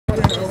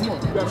How's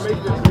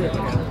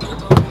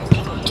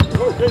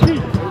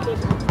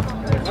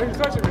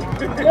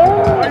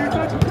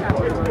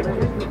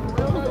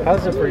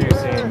it for you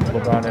seeing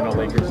LeBron in a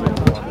Lakers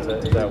uniform?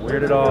 Is that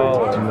weird at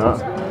all? Or? No.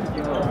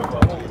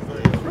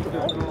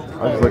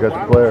 I just look at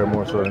the player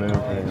more so than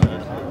anything.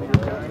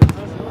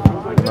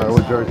 No matter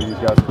what jersey these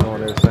guys put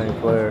on there, same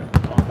player,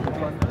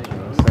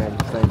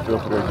 same feel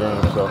for their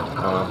game. So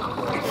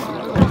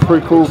it's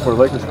pretty cool for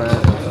Lakers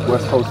fans,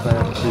 West Coast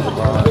fans to see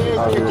LeBron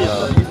out here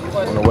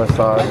on the West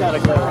Side.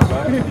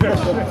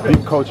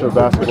 Deep culture of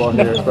basketball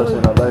here, especially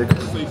in LA,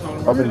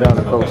 up and down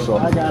the coast. So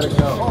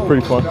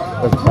pretty fun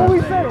as a fan.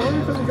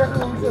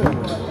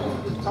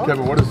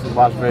 Kevin, what does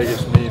Las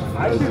Vegas mean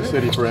as a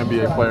city for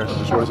NBA players?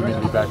 Just what does it mean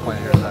to be back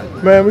playing here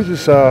tonight? Man,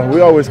 we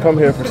always come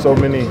here for so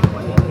many,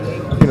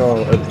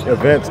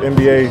 events,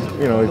 NBA,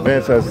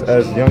 events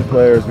as young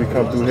players. We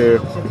come through here,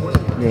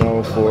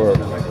 for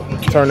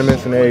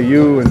tournaments in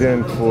AAU and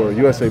then for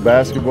USA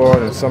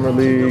Basketball and Summer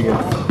League, and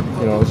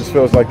it just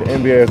feels like the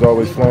NBA is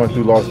always flowing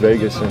through Las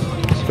Vegas, and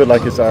I feel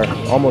like it's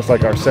almost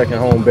like our second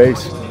home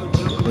base,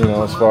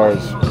 as far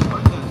as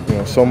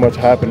so much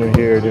happening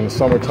here. In the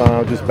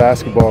summertime, just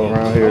basketball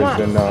around here has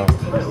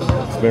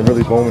been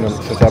really booming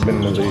since I've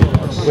been in the league.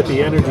 With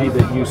the energy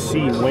that you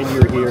see when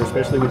you're here,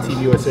 especially with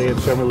Team USA and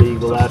Summer League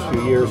the last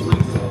few years,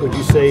 would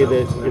you say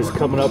that is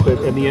coming up,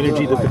 and the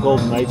energy that the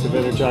Golden Knights have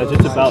energized,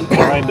 it's about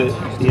time that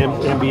the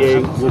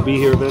NBA will be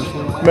here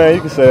eventually? Man,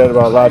 you can say that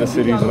about a lot of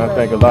cities, and I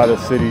think a lot of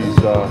cities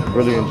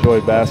really enjoy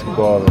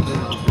basketball,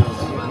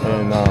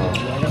 and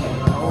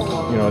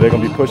they're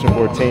going to be pushing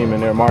for a team in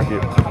their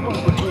market.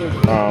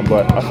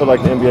 But I feel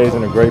like the NBA is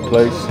in a great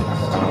place.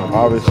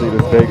 Obviously,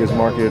 the Vegas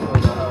market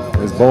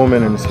is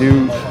booming and it's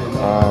huge,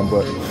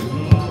 but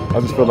I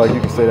just feel like you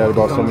can say that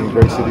about so many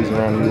great cities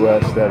around the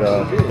U.S. that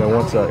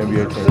wants an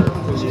NBA team.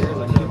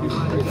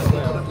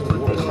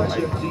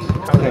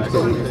 Thanks,